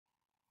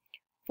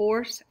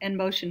Force and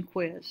motion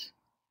quiz.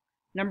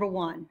 Number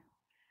 1.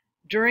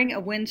 During a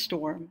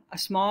windstorm, a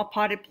small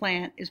potted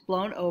plant is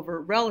blown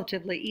over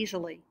relatively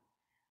easily,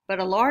 but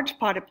a large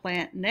potted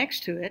plant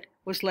next to it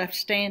was left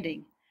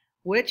standing.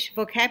 Which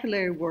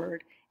vocabulary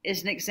word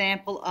is an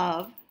example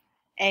of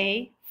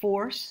A.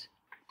 Force,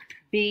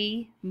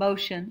 B.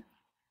 Motion,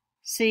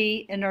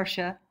 C.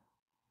 Inertia,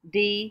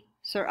 D.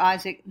 Sir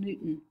Isaac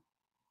Newton?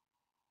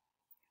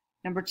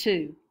 Number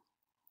 2.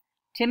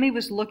 Timmy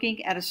was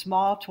looking at a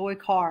small toy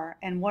car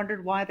and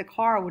wondered why the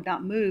car would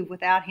not move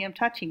without him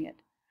touching it.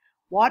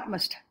 What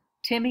must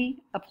Timmy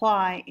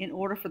apply in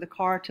order for the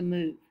car to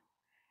move?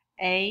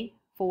 A.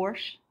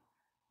 Force,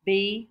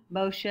 B.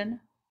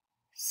 Motion,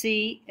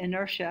 C.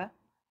 Inertia,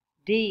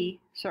 D.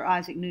 Sir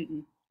Isaac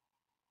Newton?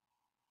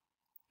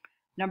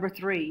 Number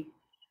 3.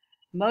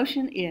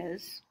 Motion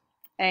is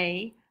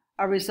A.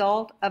 a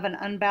result of an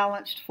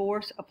unbalanced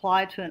force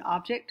applied to an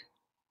object,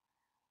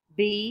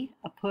 B.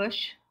 a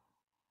push,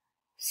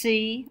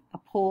 C. a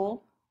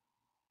pull,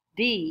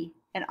 D.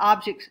 an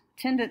object's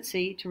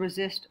tendency to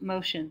resist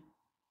motion.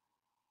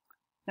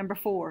 Number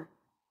 4.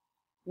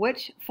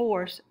 Which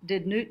force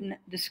did Newton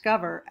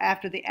discover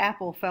after the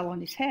apple fell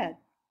on his head?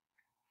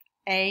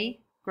 A.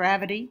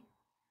 Gravity,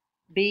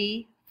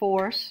 B.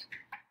 Force,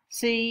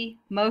 C.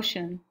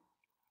 Motion,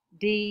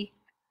 D.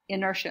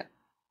 Inertia?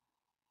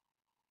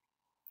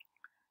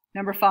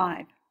 Number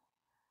 5.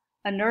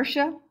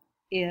 Inertia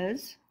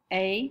is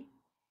A.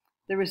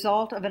 the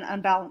result of an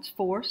unbalanced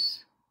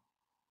force,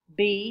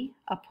 B.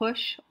 a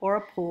push or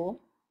a pull,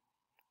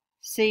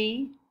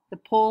 C. the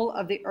pull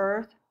of the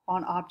earth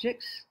on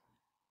objects,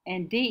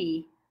 and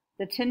D.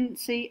 the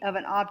tendency of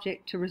an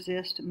object to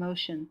resist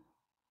motion.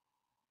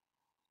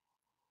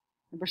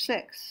 Number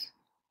 6.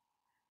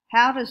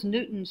 How does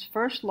Newton's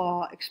first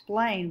law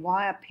explain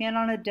why a pen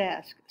on a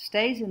desk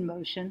stays in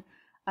motion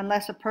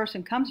unless a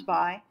person comes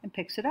by and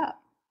picks it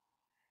up?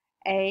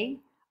 A.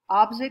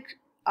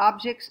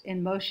 Objects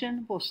in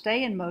motion will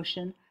stay in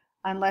motion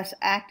unless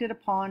acted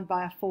upon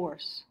by a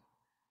force.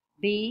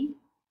 B.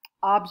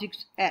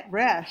 Objects at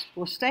rest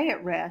will stay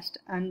at rest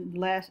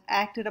unless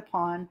acted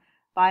upon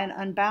by an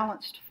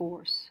unbalanced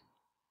force.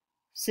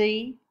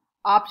 C.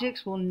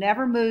 Objects will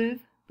never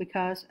move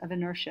because of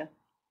inertia.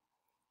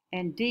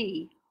 And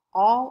D.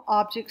 All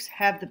objects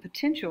have the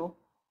potential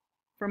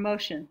for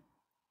motion.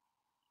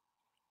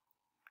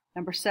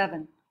 Number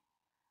 7.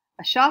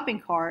 A shopping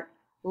cart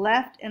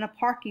left in a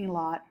parking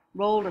lot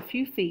rolled a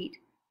few feet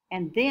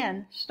and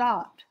then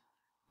stopped.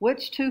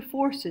 Which two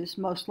forces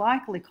most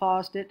likely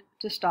caused it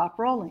to stop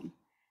rolling?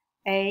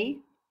 A.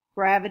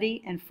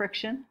 Gravity and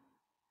friction,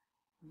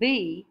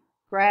 B.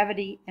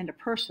 Gravity and a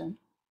person,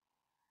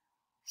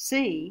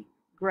 C.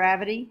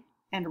 Gravity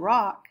and a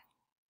rock,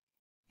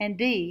 and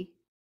D.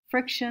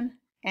 Friction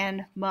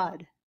and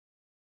mud?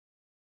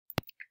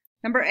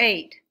 Number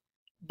 8.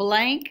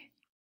 Blank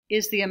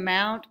is the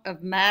amount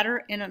of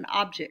matter in an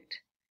object.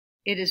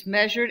 It is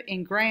measured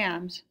in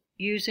grams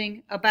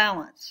using a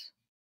balance.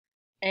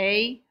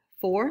 A.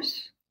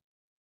 Force,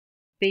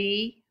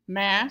 B.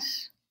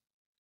 Mass,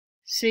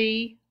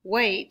 C.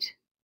 Weight,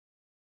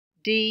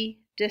 D.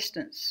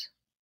 Distance?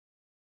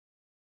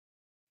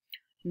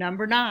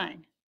 Number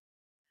 9.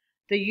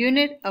 The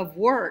unit of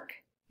work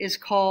is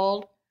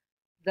called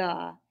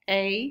the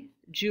A.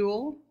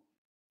 Joule,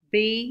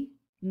 B.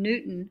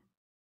 Newton,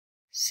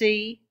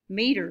 C.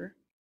 Meter,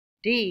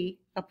 D.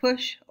 a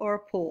push or a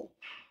pull?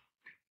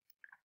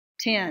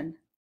 10.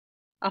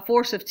 A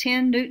force of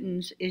 10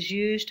 newtons is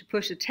used to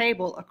push a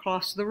table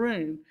across the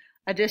room,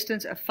 a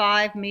distance of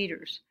 5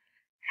 meters.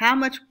 How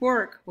much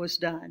work was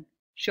done?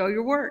 Show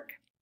your work.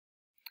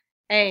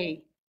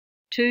 A.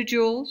 2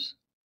 joules,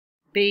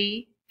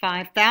 B.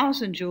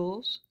 5,000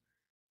 joules,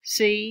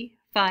 C.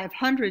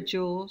 500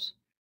 joules,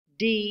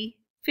 D.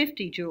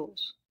 50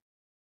 joules?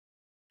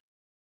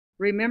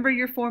 Remember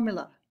your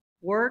formula.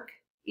 Work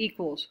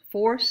equals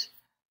force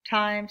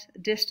times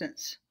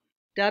distance.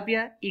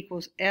 W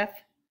equals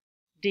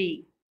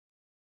FD.